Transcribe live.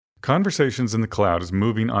Conversations in the Cloud is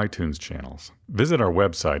moving iTunes channels. Visit our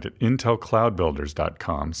website at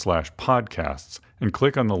intelcloudbuilders.com/podcasts and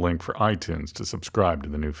click on the link for iTunes to subscribe to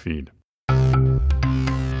the new feed.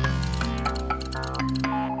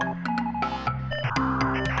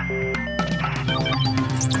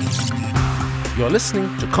 You're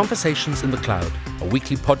listening to Conversations in the Cloud, a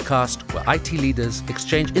weekly podcast where IT leaders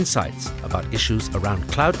exchange insights about issues around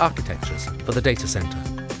cloud architectures for the data center.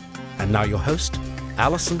 And now your host,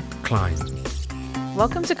 Alison Klein.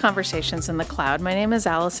 Welcome to Conversations in the Cloud. My name is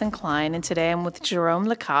Alison Klein, and today I'm with Jerome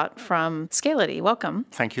Lecotte from Scality. Welcome.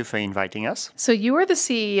 Thank you for inviting us. So you are the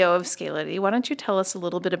CEO of Scality. Why don't you tell us a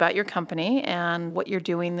little bit about your company and what you're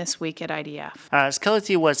doing this week at IDF?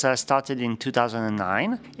 Scality was started in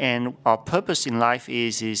 2009, and our purpose in life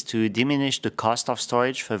is to diminish the cost of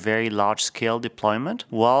storage for very large-scale deployment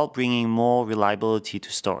while bringing more reliability to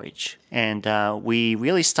storage. And we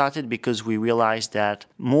really started because we realized that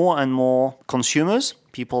more and more consumers,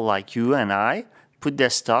 people like you and I, put their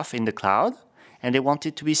stuff in the cloud, and they want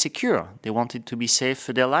it to be secure. They want it to be safe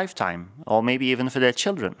for their lifetime, or maybe even for their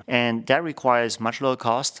children. And that requires much lower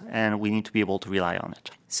cost, and we need to be able to rely on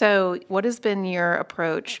it. So what has been your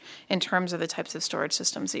approach in terms of the types of storage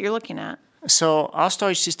systems that you're looking at? So our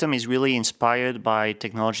storage system is really inspired by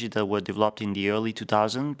technology that were developed in the early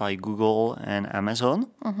 2000s by Google and Amazon,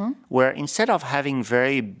 where instead of having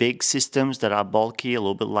very big systems that are bulky, a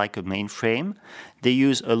little bit like a mainframe, they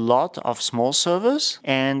use a lot of small servers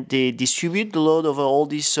and they distribute the load over all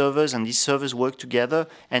these servers, and these servers work together,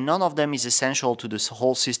 and none of them is essential to this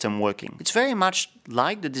whole system working. It's very much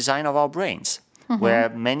like the design of our brains, where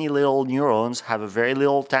many little neurons have a very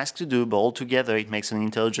little task to do, but all together it makes an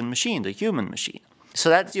intelligent machine, the human machine. So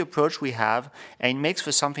that's the approach we have, and it makes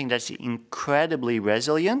for something that's incredibly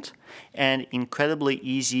resilient and incredibly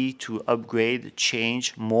easy to upgrade,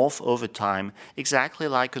 change, morph over time, exactly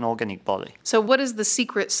like an organic body. So what is the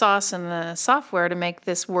secret sauce in the software to make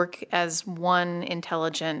this work as one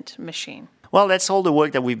intelligent machine? Well, that's all the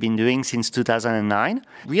work that we've been doing since 2009.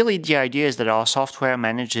 Really, the idea is that our software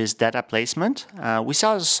manages data placement. We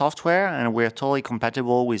sell the software, and we're totally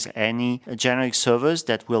compatible with any generic servers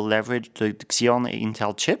that will leverage the Xeon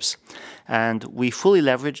Intel chips. And we fully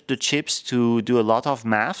leverage the chips to do a lot of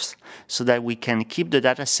maths so that we can keep the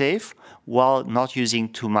data safe while not using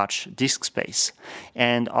too much disk space.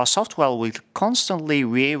 And our software will constantly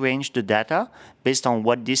rearrange the data based on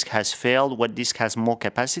what disk has failed, what disk has more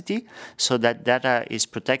capacity, so that data is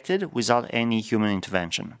protected without any human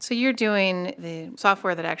intervention. So you're doing the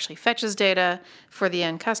software that actually fetches data for the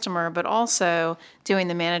end customer, but also doing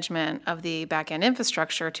the management of the back-end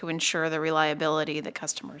infrastructure to ensure the reliability that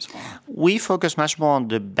customers want. We focus much more on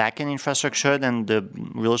the back-end infrastructure than the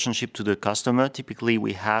relationship to the customer. Typically,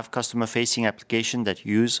 we have customer-facing applications that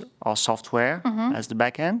use our software as the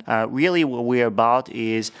back-end. Really, what we're about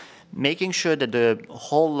is making sure that the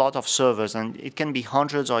whole lot of servers, and it can be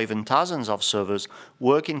hundreds or even thousands of servers,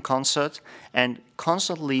 work in concert and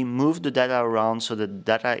constantly move the data around so that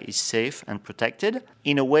data is safe and protected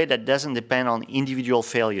in a way that doesn't depend on individual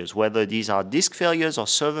failures, whether these are disk failures or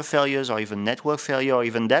server failures or even network failure or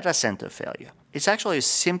even data center failure. It's actually a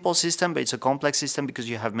simple system, but it's a complex system because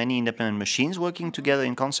you have many independent machines working together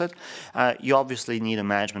in concert. You obviously need a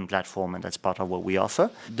management platform, and that's part of what we offer.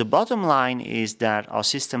 The bottom line is that our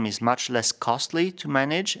system is much less costly to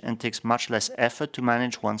manage and takes much less effort to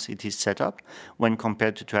manage once it is set up when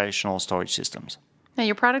compared to traditional storage systems. Now,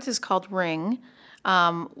 your product is called Ring.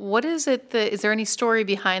 What is it? Is there any story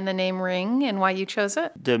behind the name Ring and why you chose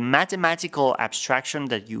it? The mathematical abstraction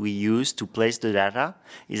that we use to place the data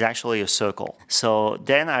is actually a circle. So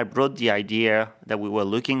then I brought the idea that we were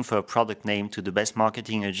looking for a product name to the best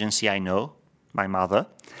marketing agency I know, my mother.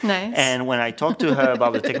 Nice. And when I talked to her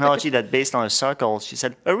about the technology that's based on a circle, she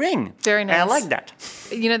said, a ring. Very nice. And I like that.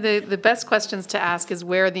 You know, the best questions to ask is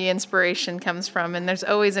where the inspiration comes from, and there's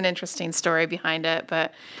always an interesting story behind it.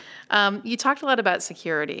 But you talked a lot about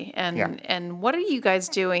security, and what are you guys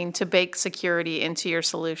doing to bake security into your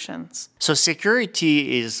solutions? So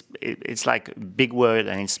security it's like a big word,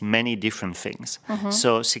 and it's many different things.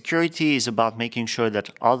 So security is about making sure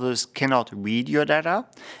that others cannot read your data,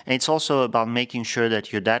 and it's also about making sure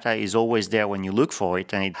that your data is always there when you look for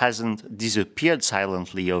it, and it hasn't disappeared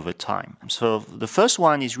silently over time. So the first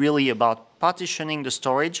one is really about partitioning the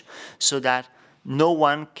storage so that no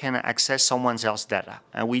one can access someone else's data.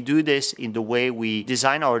 And we do this in the way we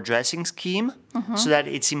design our addressing scheme so that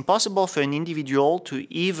it's impossible for an individual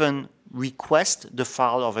to even request the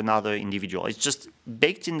file of another individual. It's just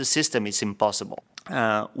baked in the system, it's impossible.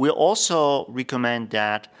 We also recommend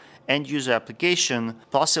that end user application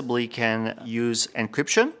possibly can use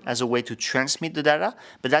encryption as a way to transmit the data,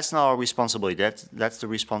 but that's not our responsibility. That's the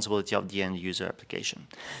responsibility of the end user application.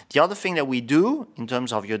 The other thing that we do in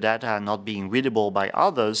terms of your data not being readable by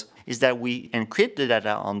others is that we encrypt the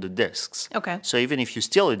data on the disks. Okay. So even if you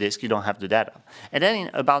steal a disk, you don't have the data. And then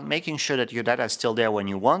about making sure that your data is still there when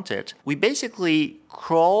you want it, we basically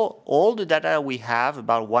crawl all the data we have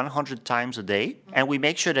about 100 times a day, and we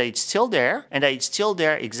make sure that it's still there and that it's still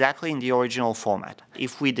there exactly in the original format.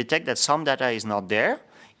 If we detect that some data is not there,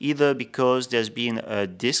 either because there's been a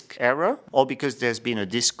disk error, or because there's been a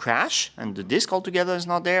disk crash and the disk altogether is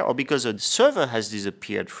not there, or because a server has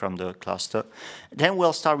disappeared from the cluster, then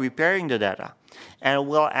we'll start repairing the data. And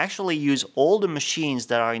we'll actually use all the machines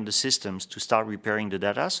that are in the systems to start repairing the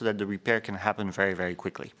data so that the repair can happen very, very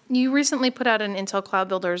quickly. You recently put out an Intel Cloud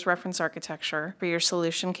Builders reference architecture for your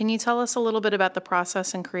solution. Can you tell us a little bit about the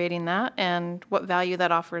process in creating that and what value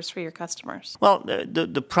that offers for your customers? Well,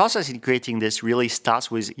 the process in creating this really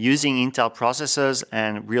starts with using Intel processors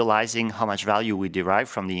and realizing how much value we derive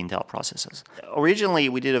from the Intel processors. Originally,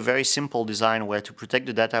 we did a very simple design where to protect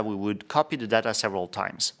the data, we would copy the data several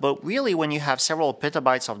times. But really, when you have several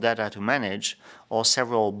petabytes of data to manage, or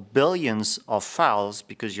several billions of files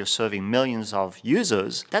because you're serving millions of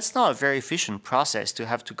users, that's not a very efficient process to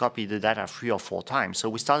have to copy the data 3 or 4 times. So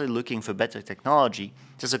we started looking for better technology.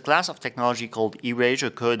 There's a class of technology called erasure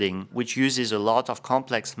coding, which uses a lot of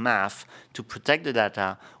complex math to protect the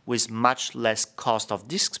data with much less cost of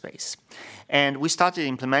disk space. And we started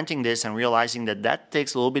implementing this and realizing that that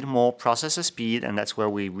takes a little bit more processor speed, and that's where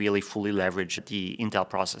we really fully leverage the Intel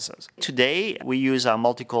processors. Today, we use our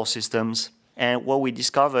multi-core systems. And what we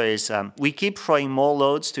discover is we keep throwing more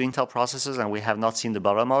loads to Intel processors, and we have not seen the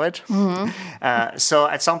bottom of it. Mm-hmm. So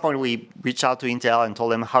at some point, we reached out to Intel and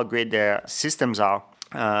told them how great their systems are.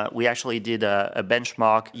 We actually did a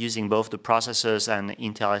benchmark using both the processors and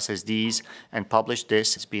Intel SSDs and published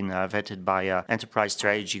this. It's been vetted by Enterprise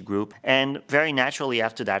Strategy Group. And very naturally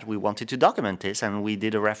after that, we wanted to document this, and we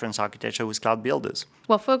did a reference architecture with Cloud Builders.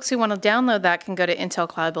 Well, folks who want to download that can go to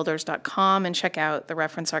intelcloudbuilders.com and check out the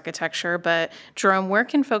reference architecture. But Jerome, where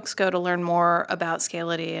can folks go to learn more about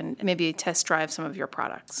Scality and maybe test drive some of your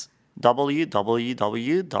products?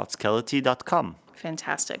 www.scality.com.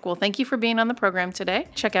 Fantastic. Well, thank you for being on the program today.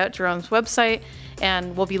 Check out Jerome's website,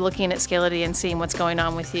 and we'll be looking at Scality and seeing what's going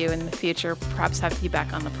on with you in the future. Perhaps have you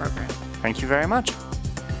back on the program. Thank you very much.